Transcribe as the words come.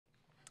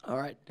All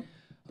right.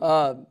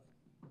 Well,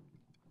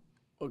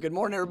 good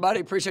morning, everybody.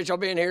 Appreciate y'all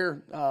being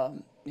here.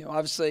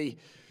 Obviously,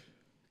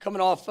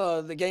 coming off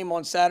the game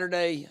on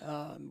Saturday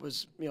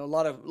was a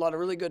lot of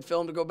really good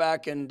film to go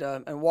back and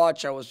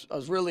watch. I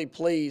was really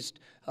pleased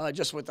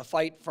just with the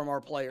fight from our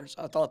players.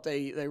 I thought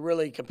they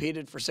really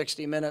competed for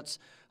 60 minutes.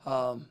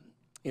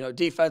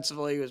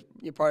 Defensively, it was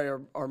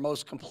probably our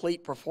most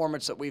complete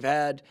performance that we've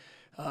had.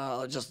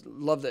 I just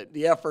love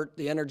the effort,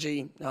 the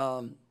energy,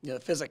 the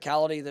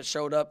physicality that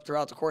showed up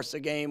throughout the course of the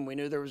game. We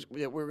knew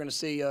we were going to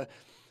see a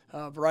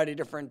variety of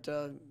different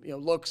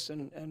looks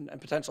and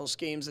potential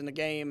schemes in the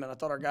game, and I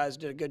thought our guys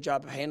did a good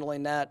job of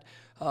handling that.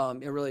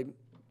 It really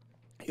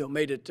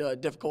made it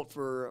difficult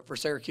for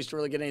Syracuse to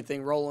really get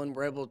anything rolling.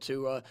 We're able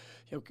to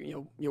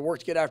work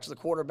to get after the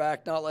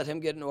quarterback, not let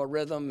him get into a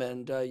rhythm.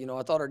 And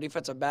I thought our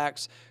defensive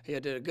backs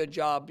did a good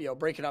job,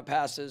 breaking up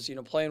passes,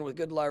 playing with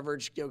good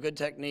leverage, good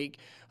technique.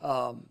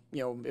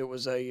 It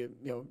was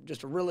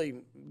just a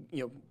really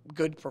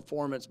good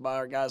performance by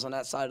our guys on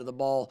that side of the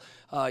ball.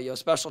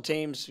 Special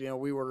teams,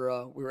 we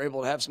were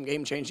able to have some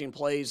game-changing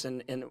plays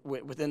and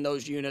within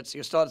those units.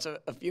 You saw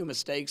a few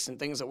mistakes and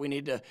things that we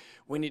need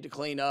to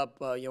clean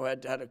up.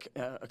 Had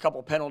a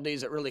couple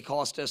penalties that really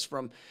cost us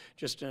from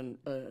just an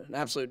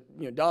absolute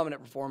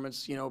dominant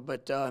performance.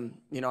 But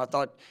I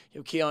thought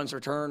Keon's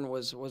return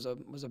was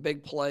a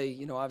big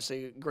play.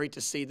 Obviously great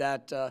to see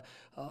that.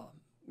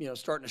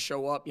 Starting to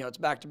show up. It's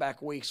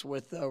back-to-back weeks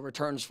with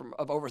returns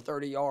of over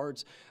 30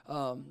 yards.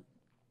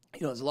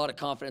 There's a lot of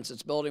confidence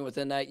that's building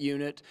within that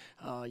unit.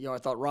 I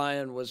thought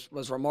Ryan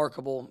was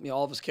remarkable.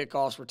 All of his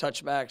kickoffs were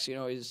touchbacks.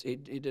 He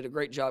did a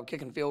great job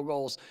kicking field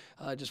goals.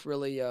 Just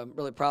really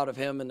proud of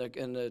him and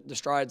the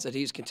strides that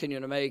he's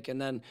continuing to make.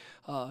 And then,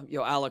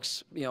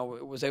 Alex,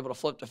 was able to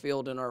flip the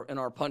field in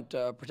our punt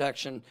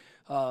protection.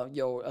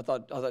 I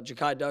thought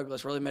Ja'Kai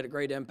Douglas really made a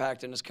great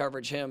impact in his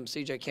coverage. Him,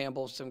 C.J.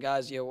 Campbell, some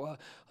guys, Kalen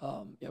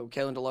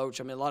DeLoach.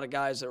 I mean, a lot of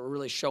guys that were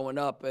really showing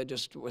up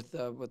just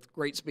with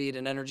great speed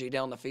and energy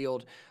down the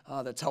field.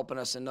 That's helping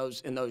us in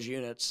those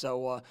units.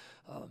 So,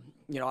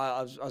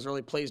 I was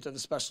really pleased with the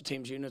special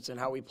teams units and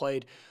how we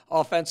played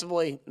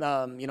offensively.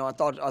 I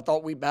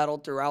thought we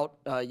battled throughout.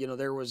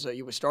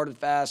 We started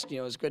fast.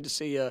 It was good to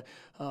see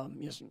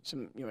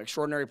some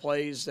extraordinary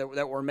plays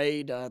that were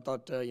made. I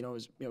thought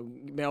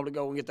being able to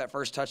go and get that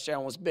first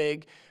touchdown was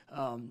big.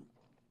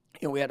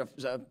 We had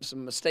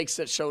some mistakes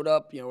that showed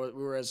up. We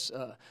were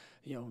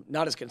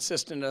not as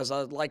consistent as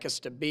I'd like us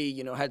to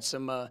be. Had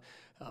some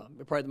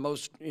probably the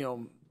most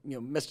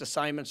missed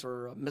assignments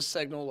or missed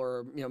signal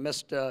or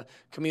missed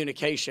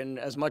communication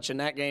as much in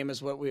that game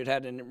as what we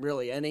had in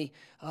really any.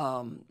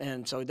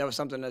 And so that was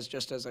something as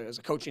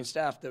a coaching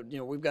staff that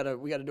we've got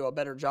to do a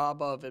better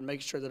job of and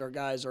make sure that our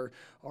guys are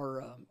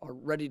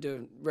ready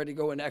to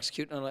go and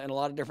execute in a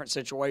lot of different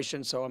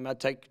situations. So I'm going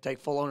to take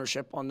full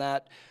ownership on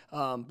that.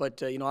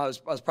 But I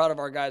was proud of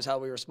our guys how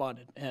we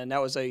responded, and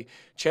that was a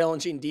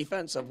challenging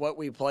defense of what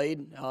we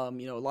played. A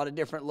lot of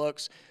different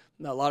looks.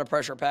 A lot of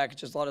pressure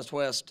packages, a lot of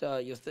twist,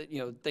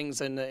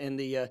 things in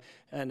the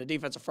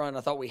defensive front.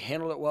 I thought we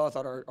handled it well. I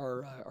thought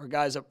our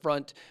guys up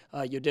front,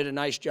 did a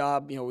nice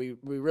job. We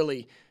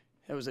really.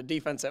 It was a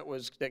defense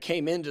that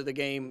came into the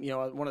game,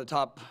 one of the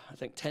top, I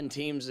think, 10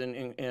 teams in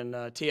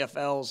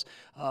TFLs.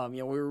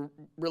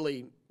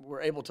 We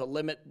were able to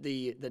limit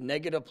the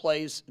negative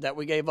plays that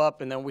we gave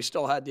up, and then we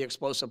still had the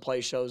explosive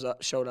plays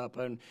showed up.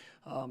 And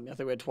I think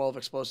we had 12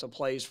 explosive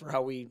plays for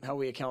how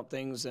we account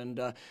things, and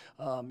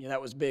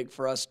that was big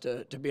for us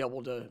to be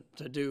able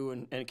to do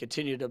and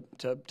continue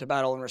to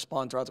battle and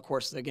respond throughout the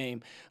course of the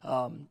game.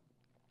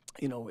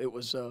 It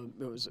was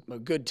a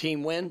good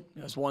team win.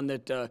 It was one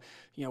that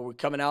we're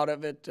coming out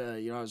of it.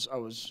 I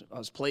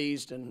was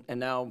pleased, and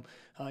now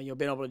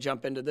being able to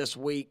jump into this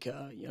week.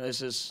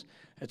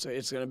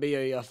 It's going to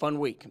be a fun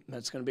week.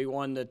 It's going to be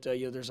one that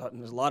there's a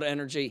lot of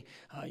energy.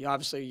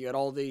 Obviously you got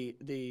all the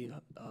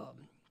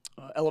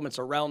elements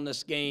around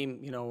this game.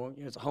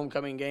 It's a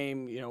homecoming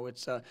game.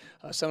 It's a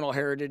Seminole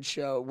Heritage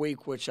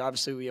Week, which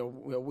obviously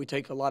we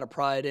take a lot of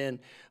pride in.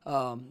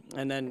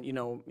 And then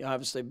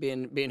obviously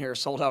being here,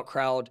 sold out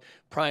crowd,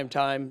 prime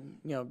time.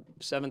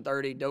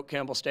 7:30, Doak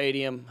Campbell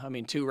Stadium. I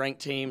mean, 2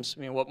 ranked teams.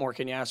 I mean, what more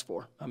can you ask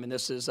for? I mean,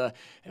 this is and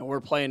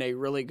we're playing a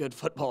really good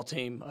football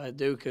team.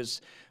 Duke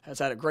has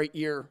had a great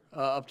year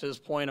up to this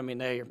point. I mean,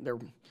 they're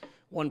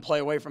one play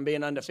away from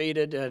being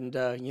undefeated, and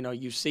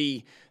you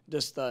see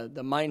just the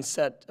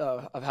mindset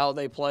of how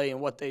they play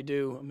and what they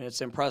do. I mean,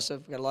 it's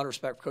impressive. We've got a lot of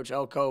respect for Coach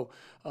Elko.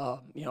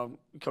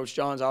 Coach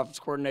John's offense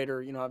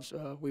coordinator.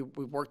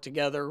 We've worked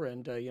together,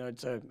 and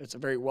it's a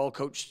very well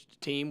coached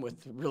team with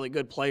really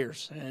good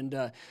players,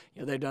 and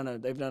they've done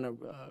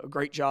a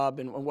great job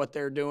in what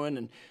they're doing,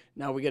 and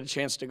now we get a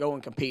chance to go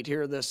and compete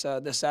here this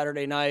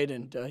Saturday night,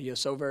 and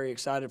so very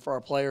excited for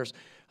our players.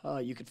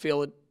 You could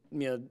feel it.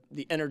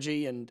 The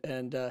energy and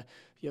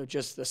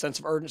just the sense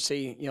of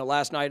urgency,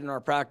 last night in our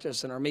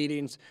practice and our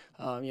meetings.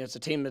 It's a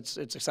team that's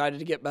excited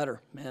to get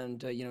better,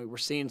 and we're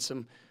seeing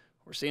some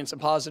we're seeing some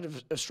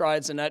positive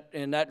strides in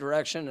that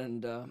direction,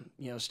 and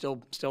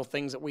still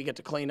things that we get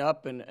to clean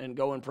up and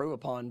go improve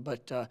upon.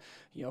 But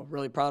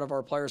really proud of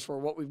our players for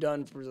what we've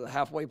done for the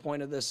halfway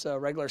point of this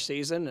regular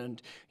season,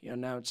 and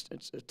now it's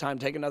time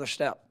to take another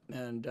step,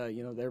 and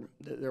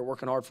they're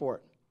working hard for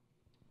it.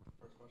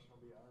 First question will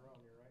be Ira,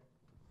 on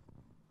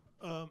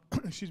your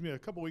right. Excuse me. A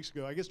couple weeks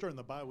ago, I guess during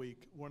the bye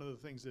week, one of the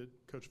things that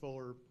Coach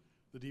Fuller,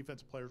 the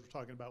defensive players, were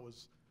talking about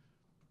was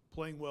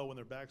playing well when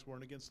their backs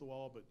weren't against the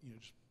wall, but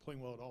just playing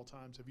well at all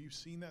times. Have you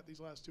seen that these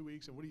last 2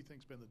 weeks, and what do you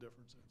think's been the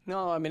difference?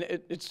 No, I mean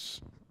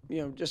it's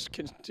just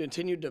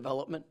continued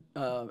development.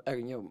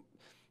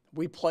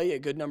 We play a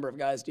good number of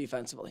guys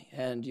defensively,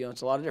 and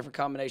it's a lot of different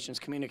combinations,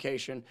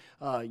 communication.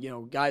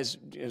 Guys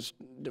just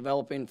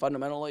developing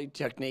fundamentally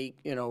technique.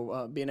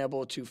 Being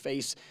able to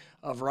face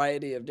a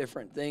variety of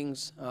different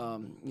things.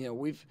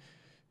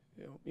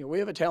 We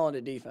have a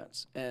talented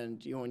defense,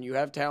 and when you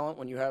have talent,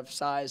 when you have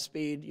size,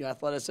 speed,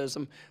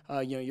 athleticism,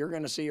 you're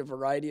going to see a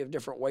variety of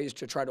different ways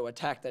to try to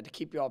attack that to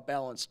keep you off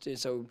balance.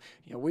 So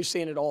we've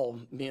seen it all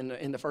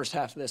in the first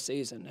half of this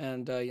season,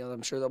 and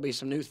I'm sure there'll be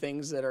some new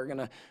things that are going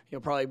to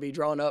probably be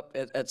drawn up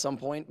at some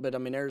point. But I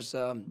mean, there's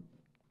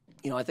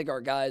I think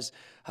our guys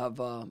have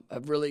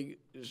really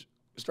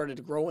started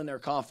to grow in their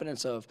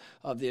confidence of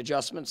the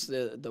adjustments,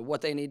 the what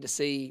they need to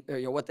see,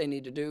 or, what they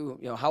need to do,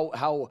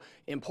 how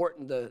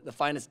important the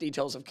finest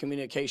details of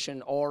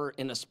communication are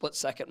in a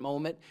split-second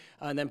moment,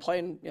 and then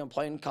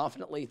playing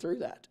confidently through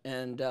that.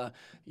 And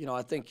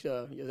I think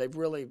they've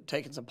really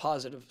taken some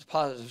positive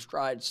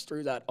strides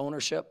through that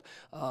ownership.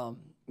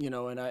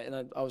 And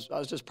I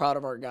was just proud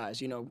of our guys.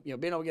 Being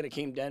able to get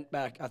Akeem Dent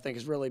back, I think,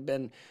 has really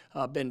been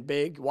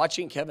big.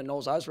 Watching Kevin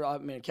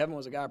Noles, Kevin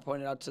was a guy I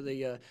pointed out to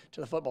the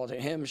football team.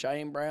 Him,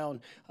 Shaheem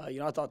Brown.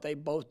 I thought they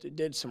both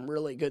did some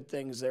really good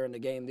things there in the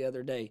game the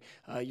other day.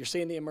 You're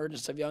seeing the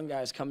emergence of young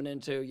guys coming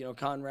into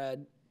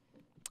Conrad.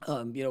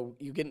 You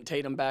getting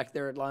Tatum back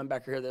there at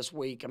linebacker here this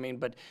week. I mean,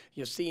 but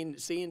seeing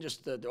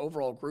just the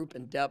overall group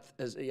and depth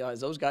as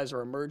those guys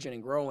are emerging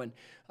and growing,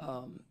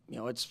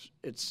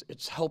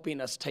 it's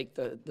helping us take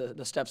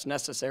the steps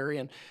necessary.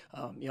 And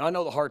I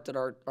know the heart that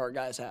our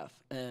guys have,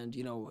 and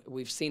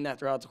we've seen that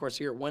throughout the course of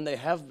the year when they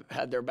have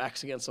had their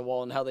backs against the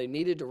wall and how they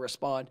needed to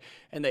respond,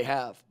 and they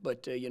have.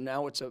 But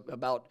now it's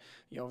about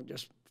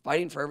just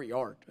fighting for every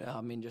yard.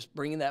 Just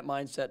bringing that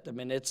mindset.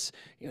 It's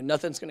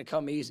nothing's going to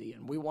come easy,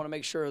 and we want to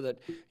make sure that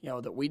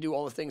that we do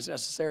all the things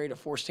necessary to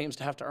force teams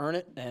to have to earn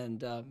it.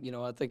 And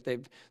I think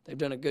they've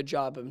done a good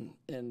job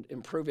in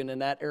improving in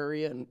that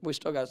area, and we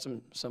still got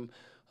some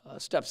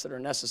steps that are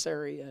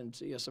necessary and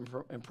some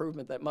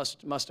improvement that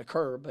must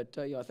occur. But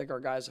I think our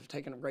guys have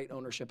taken a great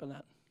ownership in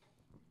that.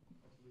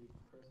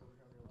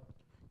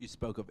 You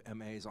spoke of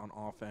MAs on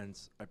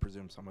offense. I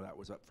presume some of that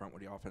was up front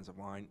with the offensive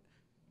line.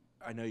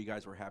 I know you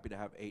guys were happy to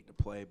have 8 to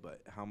play,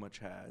 but how much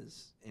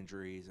has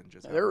injuries and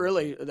just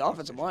the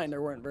offensive line?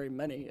 There weren't very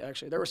many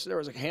actually. There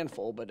was a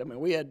handful, but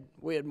we had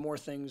more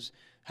things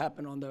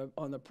happen on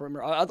the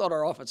perimeter. I thought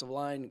our offensive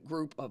line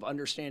group of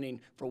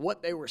understanding for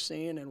what they were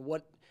seeing and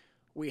what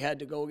we had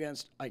to go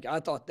against. I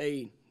thought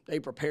they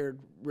prepared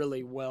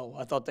really well.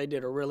 I thought they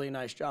did a really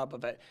nice job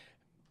of it.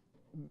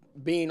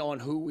 Being on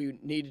who we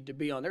needed to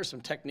be on. There's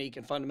some technique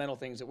and fundamental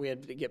things that we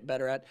had to get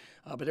better at,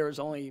 but there was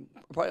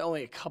probably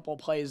only a couple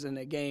plays in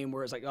the game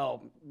where it's like,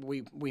 oh,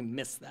 we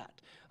missed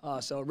that.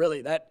 So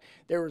really,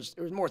 there was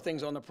more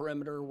things on the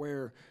perimeter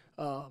where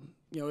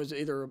it was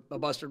either a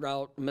busted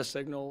route, a missed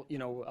signal,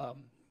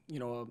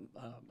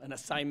 an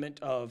assignment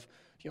of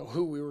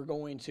who we were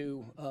going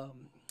to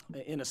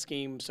in a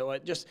scheme. So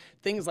just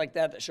things like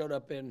that showed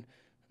up in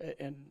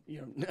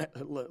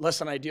less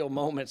than ideal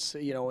moments,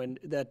 and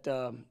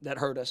that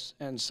hurt us.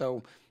 And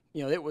so,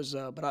 it was.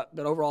 But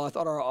overall, I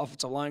thought our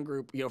offensive line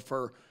group,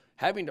 for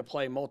having to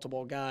play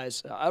multiple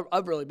guys,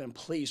 I've really been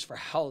pleased for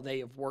how they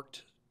have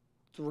worked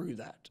through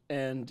that.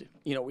 And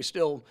we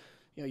still,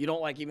 you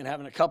don't like even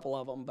having a couple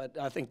of them, but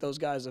I think those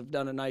guys have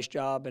done a nice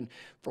job. And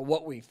for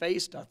what we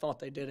faced, I thought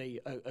they did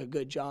a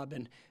good job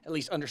in at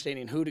least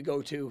understanding who to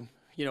go to,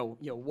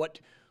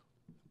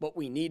 what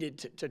we needed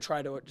to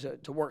try to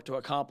work to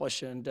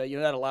accomplish, and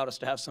that allowed us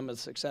to have some of the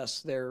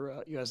success there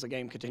as the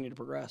game continued to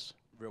progress.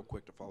 Real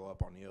quick to follow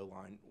up on the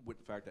O-line, with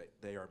the fact that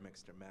they are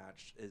mixed and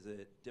matched, is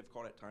it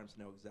difficult at times to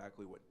know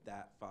exactly what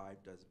that 5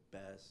 does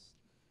best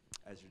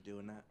as you're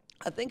doing that?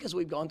 I think as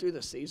we've gone through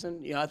the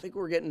season, I think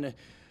we're getting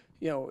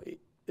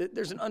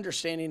there's an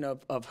understanding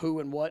of who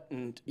and what,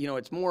 and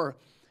it's more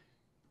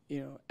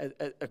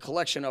a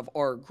collection of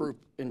our group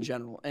in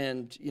general.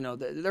 And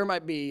there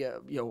might be a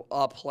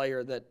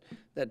player that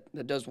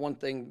does one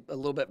thing a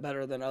little bit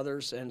better than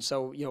others. And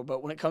so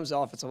but when it comes to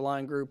offensive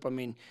line group,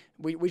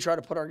 we try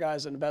to put our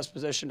guys in the best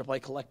position to play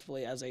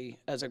collectively as a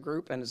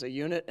group and as a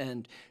unit.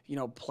 And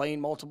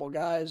playing multiple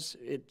guys,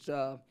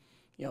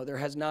 there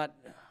has not.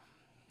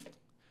 I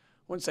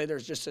wouldn't say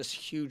there's just this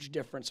huge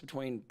difference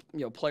between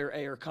player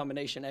A or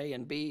combination A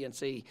and B and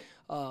C.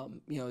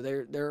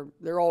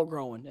 They're all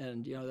growing,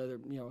 and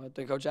I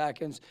think Coach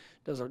Atkins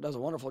does a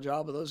wonderful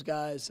job with those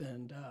guys,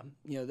 and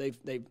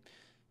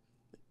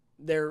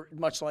they're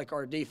much like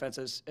our defense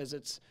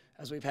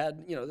as we've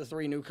had, the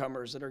three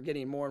newcomers that are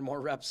getting more and more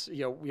reps,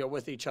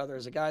 with each other.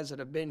 As the guys that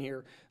have been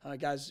here,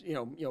 guys,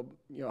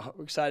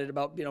 excited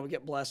about being able to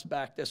get Blessed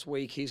back this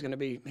week. He's going to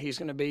be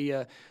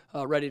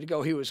ready to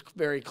go. He was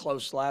very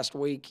close last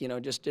week.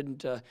 Just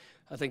didn't.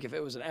 I think if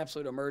it was an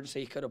absolute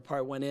emergency, he could have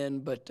probably went in.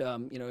 But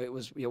it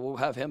was. We'll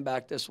have him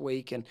back this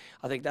week, and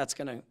I think that's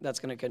gonna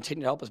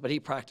continue to help us. But he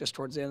practiced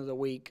towards the end of the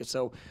week,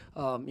 so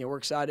we're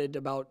excited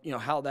about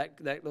how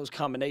those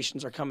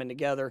combinations are coming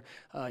together.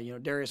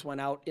 Darius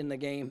went out in the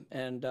game,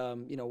 and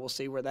we'll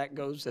see where that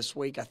goes this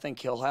week. I think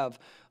he'll have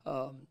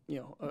a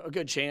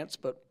good chance,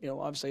 but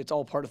obviously it's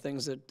all part of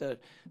things that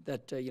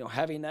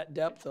having that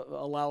depth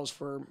allows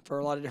for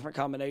a lot of different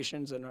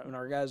combinations, and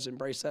our guys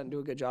embrace that and do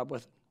a good job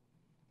with it.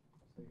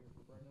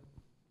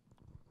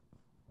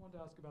 I wanted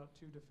to ask about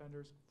two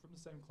defenders from the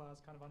same class,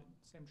 kind of on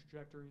the same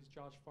trajectories.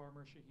 Josh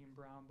Farmer, Shaheem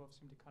Brown, both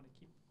seem to kind of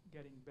keep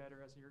getting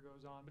better as the year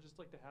goes on. But just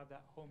like to have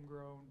that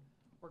homegrown,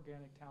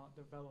 organic talent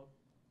develop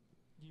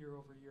year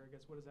over year, I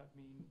guess, what does that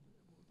mean?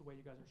 The way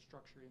you guys are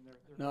structuring their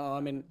No,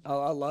 I mean,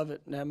 I love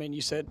it. I mean,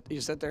 you sit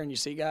there and you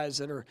see guys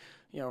that are,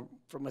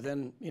 from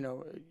within,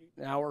 an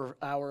hour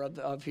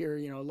of here,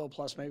 a little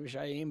plus maybe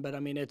Shaheem, but I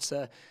mean, it's,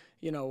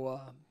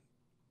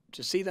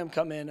 to see them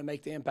come in and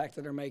make the impact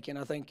that they're making.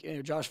 I think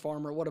Josh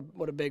Farmer, what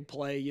a big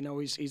play.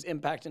 He's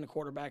impacting the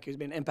quarterback. He's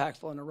been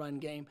impactful in the run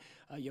game.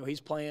 He's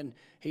playing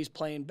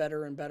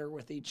better and better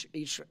with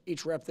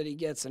each rep that he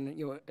gets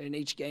in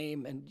each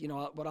game. And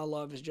what I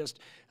love is just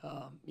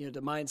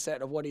the mindset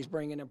of what he's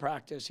bringing in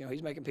practice.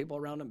 He's making people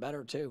around him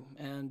better too.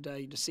 And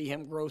to see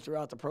him grow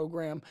throughout the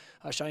program,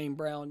 Shaheem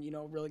Brown,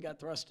 really got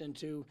thrust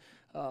into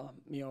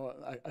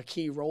a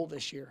key role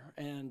this year.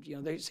 And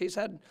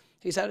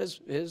he's had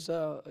his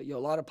a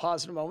lot of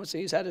positive moments.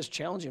 He's had his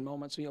challenging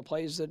moments.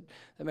 Plays that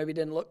maybe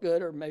didn't look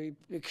good or maybe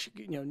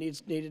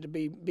needed to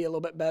be a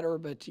little bit better.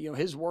 But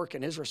his work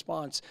and his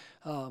response,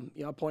 I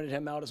pointed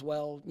him out as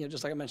well.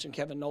 Just like I mentioned,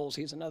 Kevin Noles.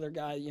 He's another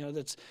guy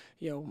that's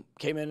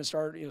came in and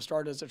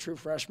started as a true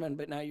freshman,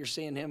 but now you're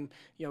seeing him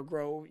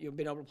grow.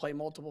 Being able to play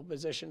multiple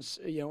positions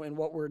in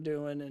what we're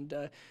doing,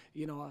 and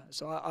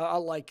so I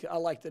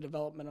like the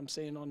development I'm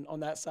seeing on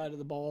that side of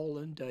the ball.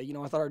 And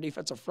I thought our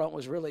defensive front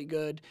was really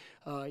good.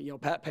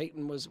 Pat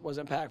Payton was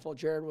impactful.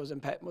 Jared was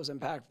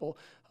impactful.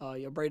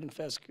 Braden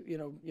Fisk,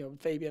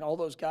 Fabian, all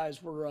those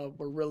guys were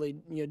really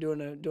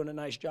doing a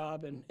nice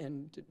job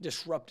and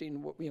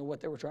disrupting what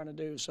they were trying to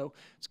do. So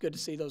it's good to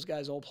see those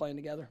guys all playing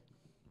together.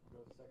 Go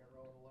to the second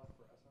row on the left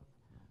for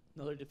SM.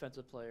 Another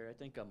defensive player, I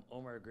think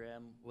Omar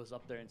Graham was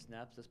up there in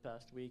snaps this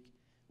past week.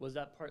 Was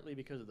that partly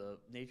because of the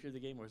nature of the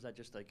game, or is that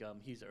just like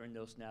he's earned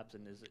those snaps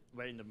and is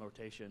right in the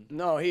rotation?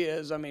 No, he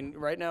is. I mean,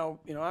 right now,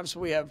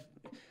 obviously we have,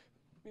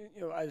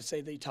 I'd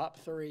say the top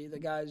three, the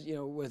guys,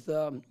 with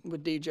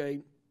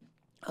DJ,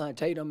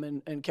 Tatum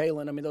and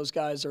Kalen. I mean, those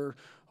guys are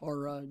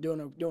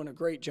doing a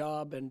great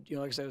job, and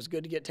like I said, it was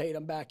good to get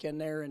Tatum back in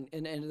there and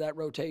into that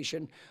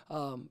rotation.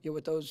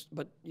 With those,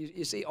 but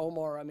you see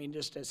Omar. I mean,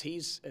 just as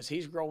he's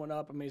growing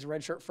up. I mean, he's a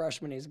redshirt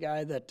freshman. He's a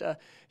guy that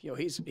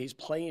he's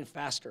playing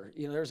faster.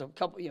 There's a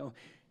couple.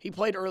 He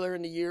played earlier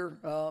in the year.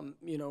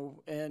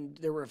 And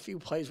there were a few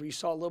plays where you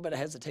saw a little bit of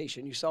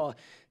hesitation. You saw,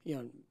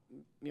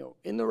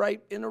 in the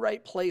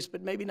right place,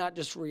 but maybe not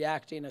just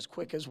reacting as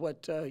quick as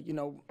what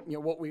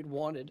what we'd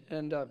wanted.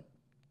 And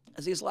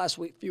as these last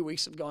few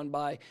weeks have gone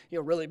by,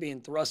 really being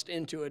thrust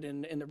into it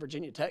in the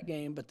Virginia Tech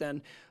game, but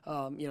then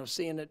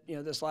seeing it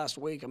this last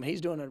week, I mean,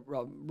 he's doing a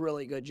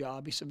really good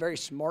job. He's a very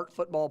smart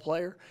football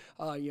player.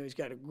 He's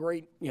got a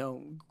great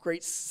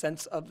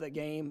sense of the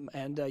game,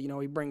 and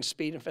he brings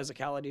speed and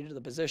physicality to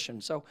the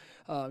position. So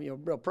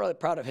real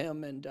proud of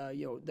him and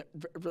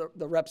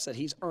the reps that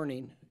he's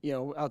earning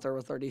out there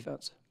with our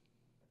defense.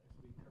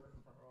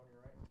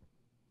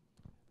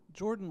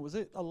 Jordan, was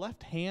it a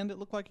left hand? It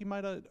looked like he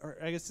might have, or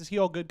I guess, is he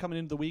all good coming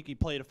into the week? He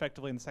played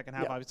effectively in the second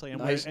half, obviously.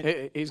 And no, he's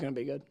going to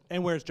be good.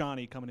 And where's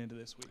Johnny coming into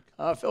this week?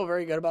 I feel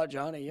very good about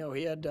Johnny.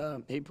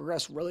 He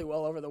progressed really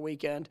well over the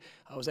weekend.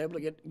 I was able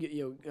to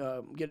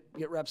get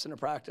reps into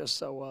practice,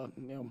 so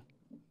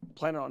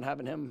planning on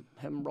having him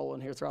rolling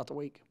here throughout the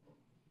week.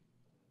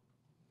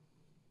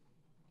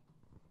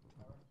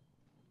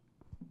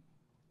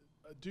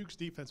 Duke's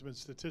defense has been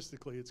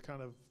statistically, it's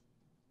kind of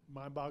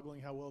mind-boggling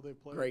how well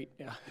they've played. Great,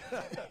 yeah.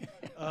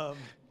 I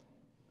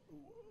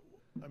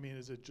mean,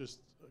 is it just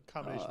a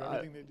combination of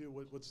everything they do?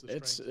 What's the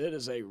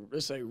strength?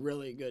 It's a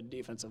really good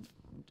defensive.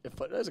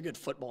 It's a good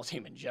football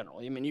team in general.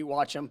 I mean, you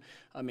watch them.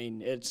 I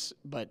mean,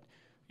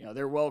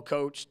 they're well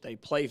coached. They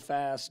play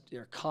fast.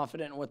 They're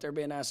confident in what they're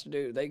being asked to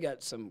do. They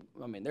got some.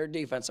 I mean, their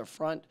defensive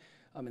front.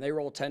 I mean, they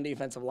roll 10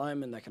 defensive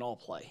linemen that can all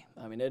play.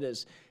 I mean, it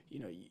is.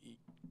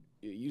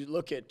 You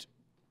look at.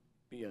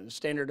 The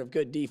standard of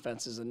good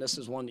defenses, and this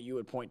is one that you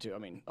would point to. I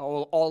mean,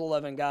 all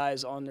 11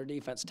 guys on their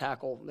defense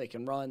tackle. They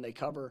can run, they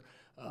cover.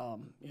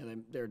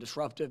 They're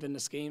disruptive in the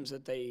schemes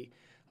that they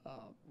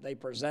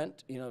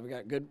present. They've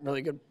got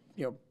really good,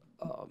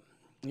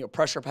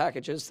 pressure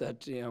packages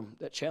that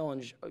that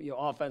challenge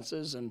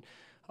offenses, and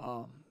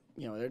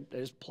they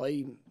just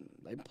play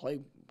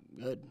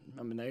good.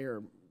 I mean,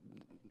 they're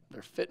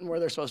fitting where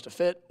they're supposed to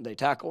fit. They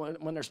tackle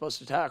when they're supposed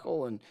to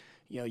tackle, and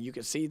you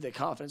can see the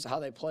confidence of how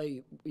they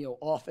play,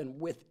 often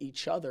with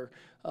each other,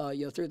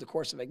 through the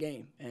course of a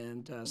game.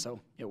 And so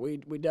we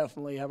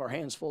definitely have our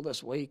hands full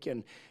this week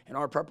in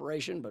our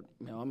preparation. But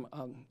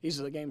these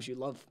are the games you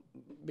love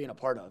being a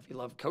part of. You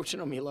love coaching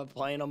them. You love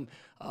playing them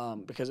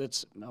because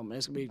it's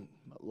going to be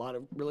a lot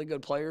of really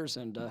good players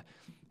and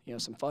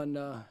some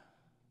fun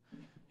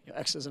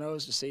X's and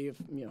O's to see if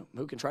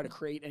who can try to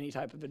create any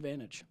type of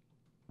advantage.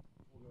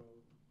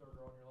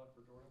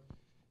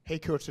 Hey,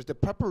 Coach, does the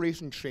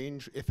preparation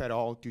change, if at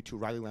all, due to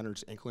Riley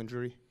Leonard's ankle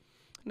injury?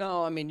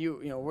 No, I mean,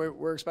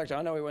 we're expecting.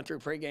 I know we went through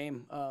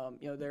pregame.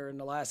 There in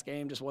the last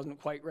game, just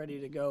wasn't quite ready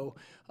to go.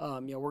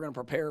 We're going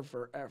to prepare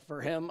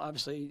for him.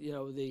 Obviously,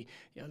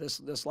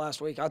 this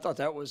last week, I thought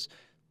that was.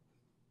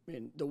 I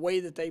mean, the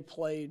way that they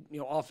played,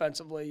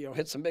 offensively,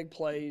 hit some big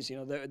plays,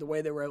 the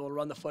way they were able to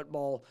run the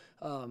football,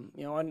 on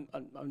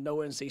no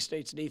NC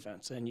State's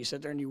defense. And you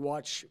sit there and you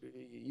watch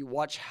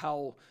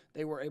how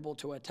they were able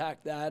to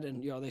attack that.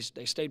 And,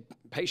 they stayed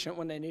patient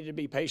when they needed to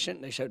be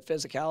patient. They showed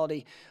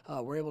physicality.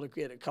 Were able to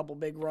get a couple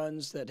big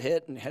runs that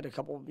hit and had a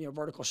couple,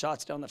 vertical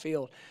shots down the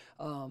field.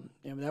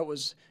 It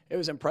was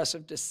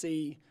impressive to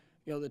see.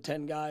 The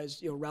 10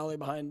 guys, rally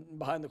behind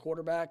the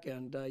quarterback,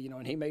 and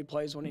and he made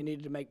plays when he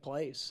needed to make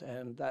plays,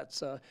 and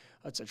that's a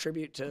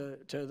tribute to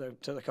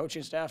the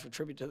coaching staff, a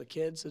tribute to the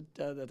kids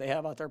that they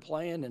have out there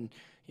playing, and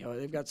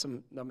they've got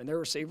some. I mean, their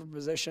receiver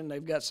position,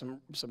 they've got some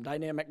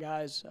dynamic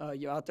guys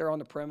out there on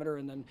the perimeter,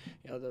 and then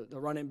the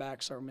running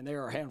backs are. I mean, they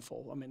are a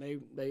handful. I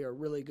mean, they are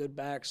really good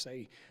backs.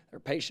 They're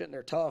patient,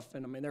 they're tough,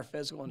 and I mean they're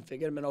physical. And if you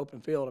get them in open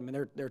field, I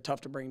mean they're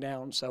tough to bring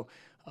down. So,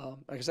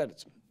 like I said,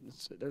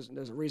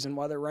 there's a reason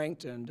why they're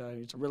ranked, and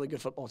it's a really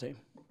good football team.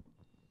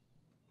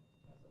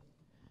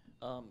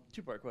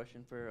 Two-part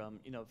question for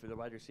the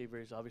wide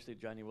receivers. Obviously,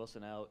 Johnny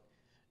Wilson out.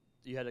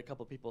 You had a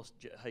couple people.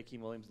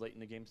 Hakeem Williams late in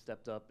the game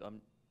stepped up.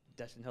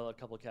 Destin Hill had a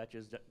couple of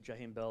catches.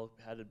 Jaheim Bell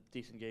had a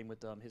decent game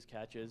with his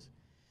catches.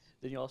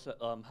 Then you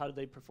also, how did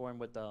they perform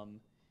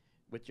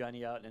with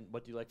Johnny out, and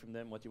what do you like from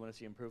them? What do you want to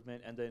see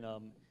improvement? And then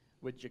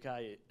with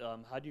Ja'Kai,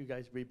 how do you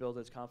guys rebuild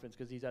his confidence?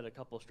 Because he's had a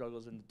couple of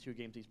struggles in the 2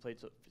 games he's played.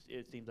 So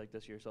it seems like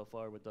this year so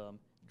far with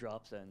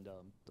drops and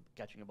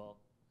catching the ball.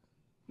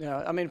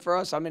 Yeah, I mean, for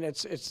us, I mean,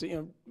 it's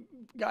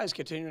guys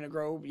continuing to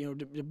grow,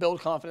 to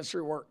build confidence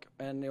through work,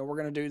 and we're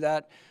going to do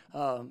that,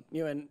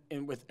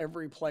 and with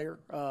every player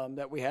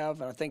that we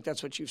have, and I think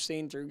that's what you've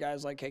seen through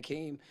guys like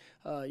Hakeem,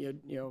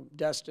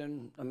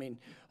 Destin. I mean,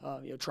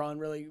 Tron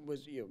really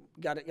was,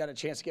 got a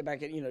chance to get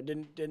back in.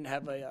 Didn't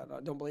have I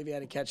don't believe he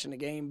had a catch in the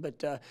game,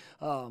 but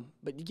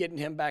getting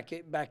him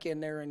back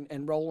in there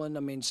and rolling.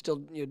 I mean, still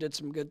did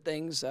some good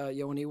things,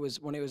 when he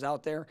was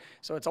out there.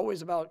 So it's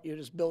always about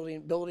just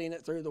building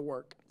it through the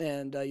work.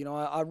 And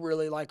I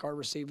really like our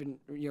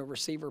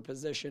receiver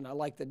position. I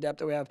like the depth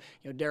that we have.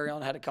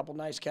 Darion had a couple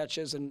nice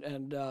catches and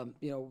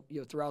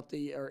throughout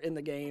in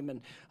the game,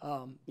 and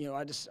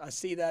I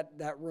see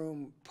that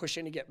room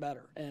pushing to get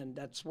better, and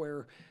that's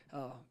where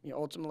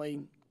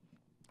ultimately.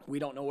 We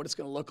don't know what it's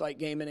going to look like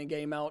game in and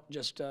game out,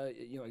 just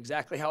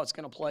exactly how it's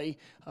going to play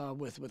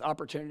with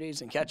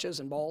opportunities and catches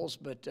and balls.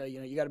 But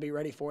you got to be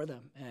ready for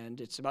them,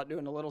 and it's about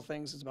doing the little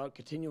things. It's about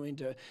continuing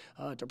to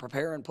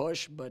prepare and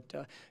push. But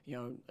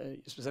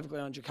specifically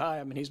on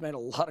Ja'Kai, I mean, he's made a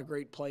lot of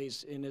great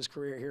plays in his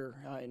career here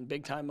in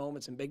big time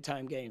moments and big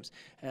time games,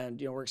 and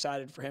we're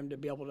excited for him to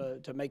be able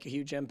to make a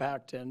huge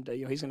impact. And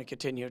he's going to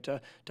continue to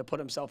put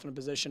himself in a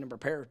position and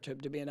prepare to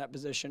be in that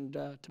position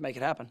to make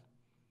it happen.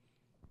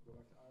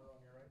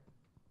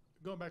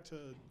 Going back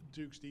to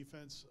Duke's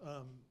defense,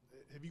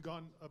 have you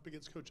gone up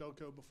against Coach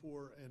Elko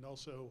before? And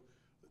also,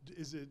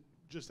 is it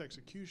just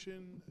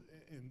execution,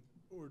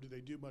 or do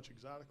they do much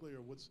exotically,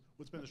 or what's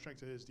been the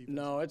strength of his defense?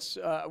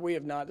 No, we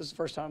have not. This is the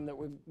first time that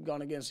we've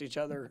gone against each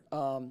other.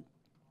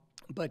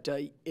 But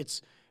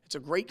it's a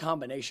great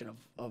combination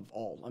of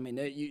all. I mean,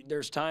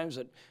 there's times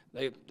that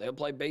they'll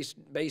play base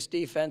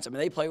defense. I mean,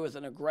 they play with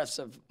an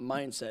aggressive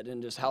mindset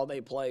in just how they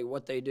play,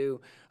 what they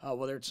do,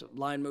 whether it's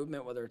line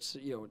movement, whether it's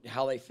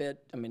how they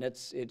fit. I mean,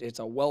 it's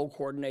a well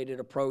coordinated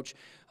approach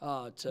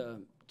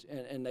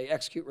and they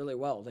execute really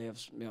well. They have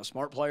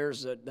smart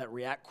players that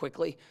react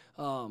quickly.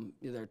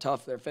 They're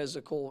tough, they're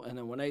physical, and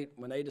then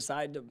when they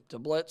decide to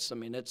blitz, I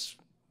mean,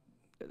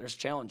 there's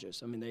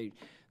challenges. I mean, they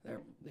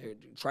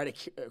try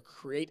to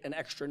create an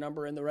extra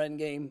number in the run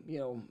game,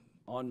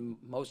 on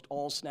most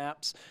all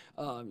snaps.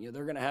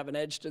 They're going to have an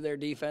edge to their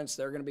defense.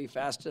 They're going to be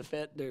fast to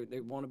fit. They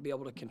want to be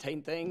able to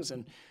contain things,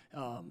 and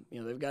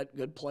they've got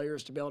good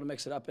players to be able to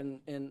mix it up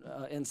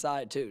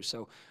inside too.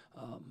 So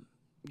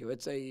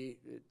it's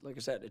like I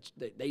said,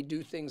 they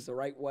do things the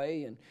right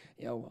way, and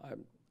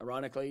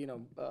ironically,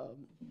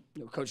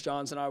 Coach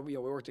Johns and I, we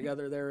worked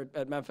together there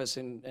at Memphis,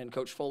 and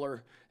Coach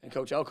Fuller and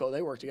Coach Elko,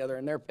 they worked together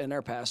in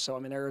their past. So I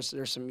mean, there's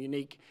some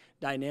unique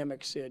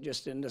dynamics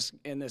just in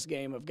this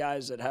game of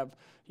guys that have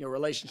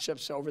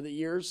relationships over the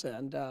years,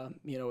 and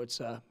it's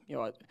a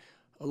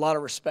a lot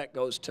of respect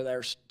goes to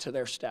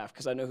their staff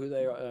because I know who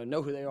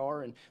they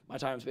are, and my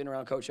time's been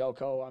around Coach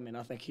Elko. I mean,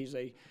 I think he's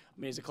a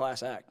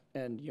class act,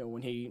 and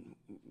when he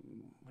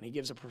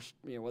gives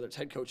whether it's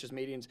head coaches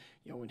meetings,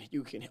 when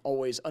you can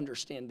always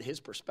understand his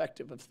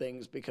perspective of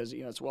things because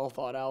it's well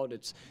thought out.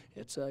 It's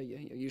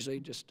usually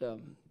just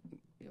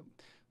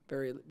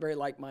very very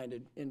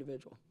like-minded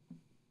individual.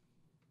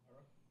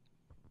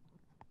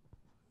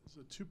 It's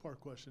a two-part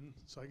question,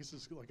 so I guess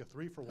it's like a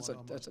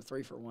 3-for-1. That's a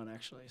 3-for-1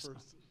 actually. For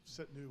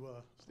set new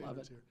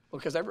standards here. Well,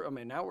 because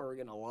now we're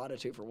getting a lot of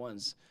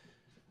 2-for-1s.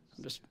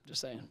 I'm just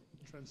saying.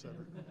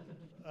 Trendsetter.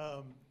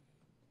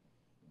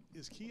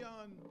 Is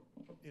Keon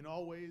in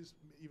all ways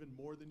even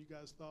more than you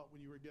guys thought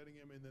when you were getting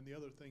him? And then the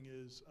other thing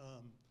is,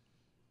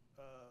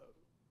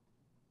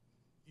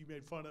 you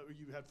had fun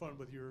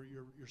with your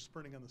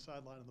sprinting on the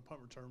sideline and the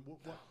punt return.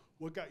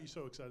 What got you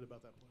so excited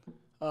about that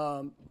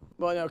play?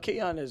 Well,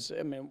 Keon is.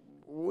 I mean,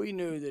 we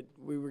knew that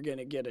we were going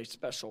to get a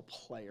special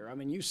player. I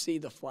mean, you see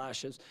the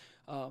flashes.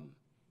 And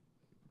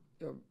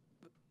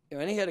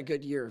he had a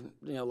good year,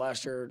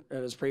 last year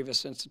at his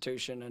previous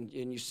institution, and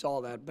you saw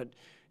that. But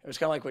it was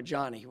kind of like with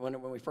Johnny.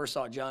 When we first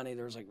saw Johnny,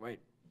 there was like, wait,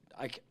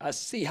 I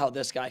see how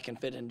this guy can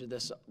fit into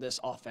this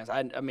offense.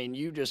 I mean,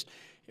 it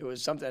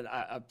was something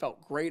I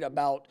felt great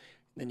about.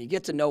 Then you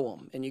get to know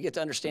him, and you get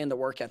to understand the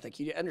work ethic.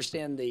 You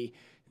understand the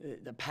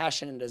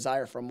passion and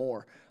desire for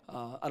more.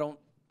 I don't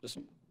just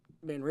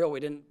being real. We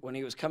didn't when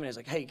he was coming. He's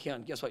like, "Hey,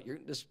 Keon, guess what?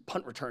 This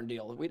punt return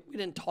deal. We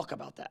didn't talk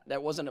about that.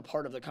 That wasn't a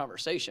part of the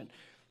conversation.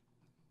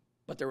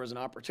 But there was an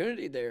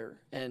opportunity there,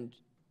 and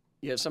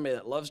you have somebody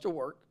that loves to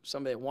work,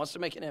 somebody that wants to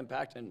make an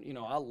impact, and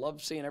I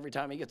love seeing every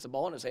time he gets the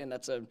ball in his hand,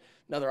 that's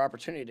another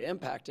opportunity to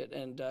impact it.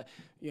 And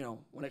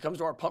when it comes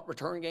to our punt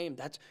return game,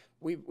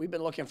 we've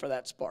been looking for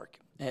that spark,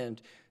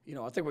 and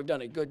I think we've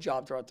done a good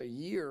job throughout the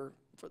year.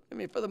 For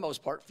the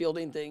most part,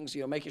 fielding things,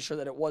 making sure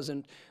that it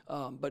wasn't.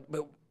 But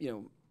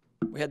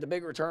we had the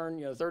big return,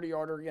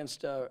 30-yarder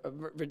against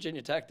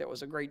Virginia Tech. That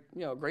was a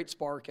great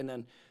spark. And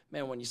then,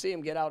 man, when you see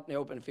him get out in the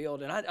open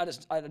field, and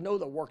I know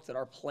the work that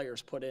our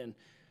players put in.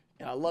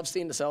 And I love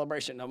seeing the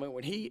celebration. I mean,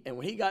 when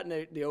he got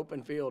in the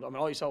open field, I mean,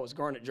 all you saw was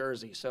garnet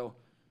jersey. So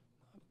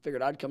I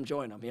figured I'd come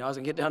join him. I was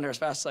gonna get down there as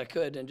fast as I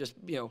could and just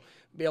be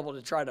able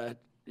to try to.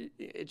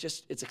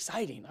 It's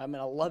exciting. I mean,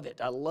 I love it.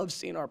 I love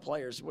seeing our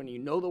players when you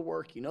know the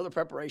work, the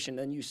preparation,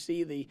 then you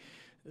see the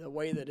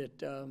way that it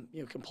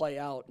can play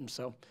out. And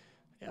so,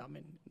 yeah, I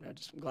mean, I'm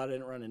glad I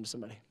didn't run into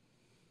somebody.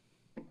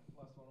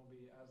 Last one will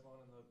be Aslan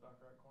in the back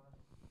right corner.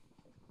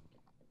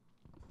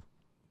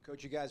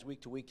 Coach, you guys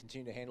week to week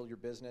continue to handle your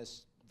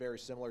business very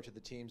similar to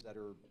the teams that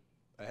are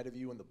ahead of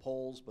you in the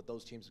polls, but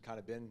those teams have kind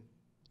of been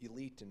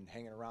elite and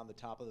hanging around the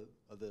top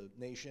of the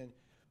nation.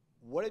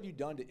 What have you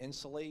done to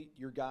insulate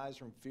your guys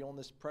from feeling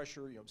this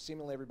pressure?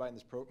 Seemingly everybody in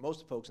this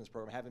most folks in this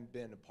program haven't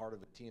been a part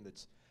of a team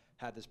that's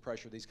had this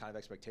pressure, these kind of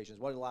expectations.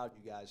 What allowed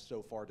you guys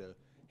so far to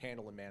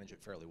handle and manage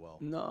it fairly well?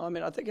 No, I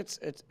mean, I think it's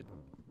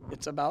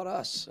about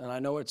us, and I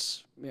know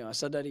it's I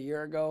said that a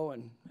year ago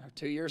and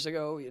 2 years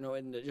ago,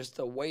 and just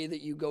the way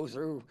that you go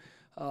through.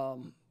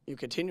 You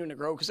continuing to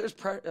grow because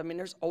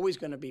there's always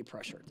going to be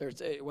pressure.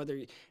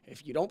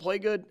 If you don't play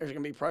good, there's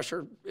going to be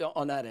pressure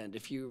on that end.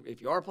 If you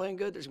are playing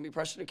good, there's going to be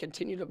pressure to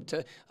continue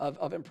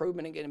of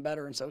improvement and getting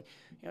better. And so,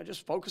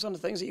 just focus on the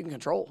things that you can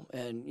control.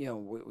 And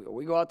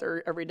we go out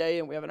there every day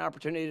and we have an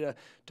opportunity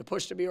to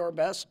push to be our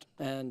best.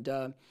 And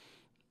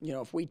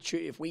if we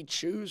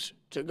choose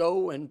to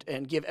go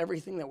and give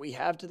everything that we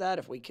have to that,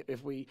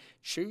 if we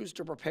choose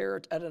to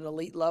prepare at an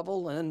elite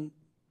level, and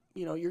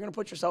you're going to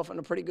put yourself in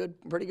a pretty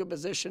good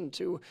position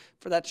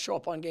for that to show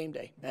up on game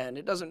day. And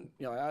it doesn't,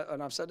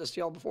 and I've said this to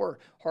y'all before,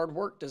 hard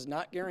work does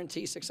not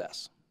guarantee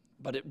success,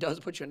 but it does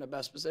put you in the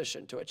best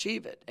position to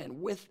achieve it.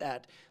 And with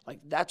that,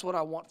 that's what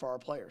I want for our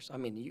players. I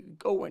mean, you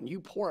go and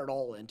you pour it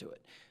all into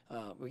it.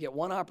 We get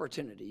one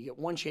opportunity, you get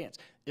one chance.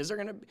 Is there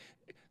going to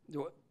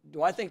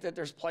do I think that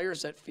there's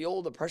players that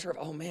feel the pressure of,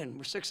 oh man,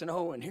 we're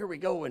 6-0 and here we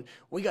go and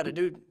we got to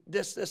do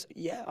this?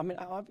 Yeah, I mean,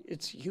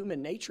 it's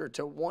human nature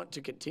to want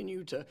to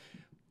continue to.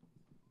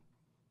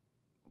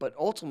 But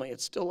ultimately,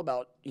 it's still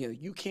about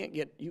you can't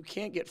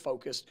get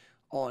focused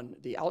on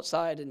the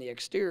outside and the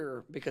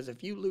exterior, because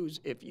if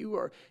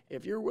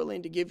you're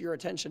willing to give your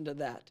attention to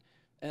that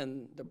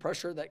and the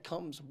pressure that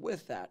comes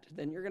with that,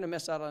 then you're going to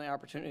miss out on the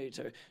opportunity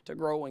to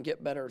grow and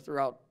get better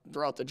throughout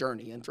the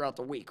journey and throughout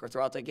the week or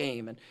throughout the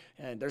game.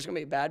 And there's going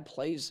to be bad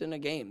plays in a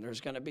game. There's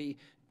going to be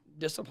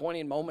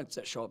disappointing moments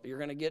that show up. You're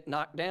going to get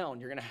knocked down.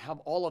 You're going to have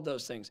all of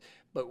those things.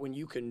 But when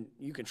you can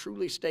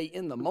truly stay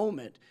in the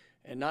moment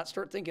and not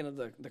start thinking of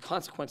the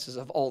consequences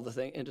of all the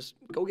things, and just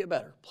go get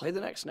better, play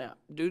the next snap,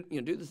 do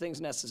the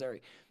things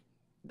necessary.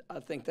 I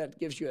think that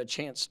gives you a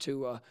chance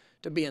to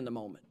be in the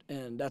moment,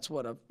 and that's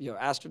what I've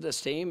asked of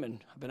this team,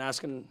 and I've been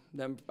asking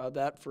them about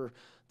that for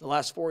the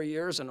last 4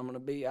 years, and I'm going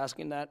to be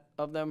asking that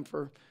of them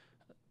for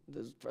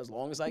as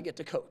long as I get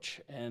to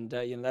coach. And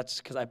that's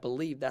because I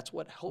believe that's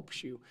what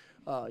helps you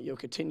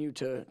continue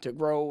to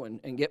grow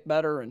and get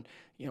better. And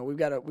we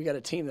got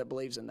a team that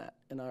believes in that,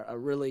 and I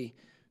really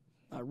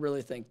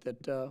think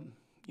that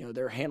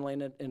they're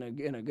handling it in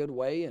a good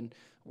way, and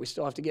we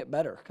still have to get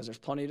better because there's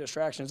plenty of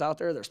distractions out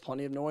there. There's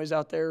plenty of noise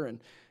out there, and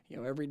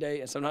every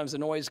day, and sometimes the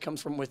noise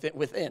comes from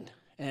within.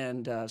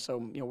 And so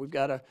we've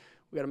got to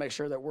make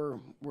sure that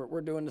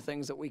we're doing the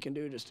things that we can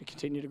do just to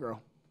continue to grow.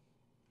 All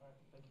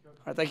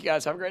right, thank you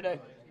guys. Have a great day.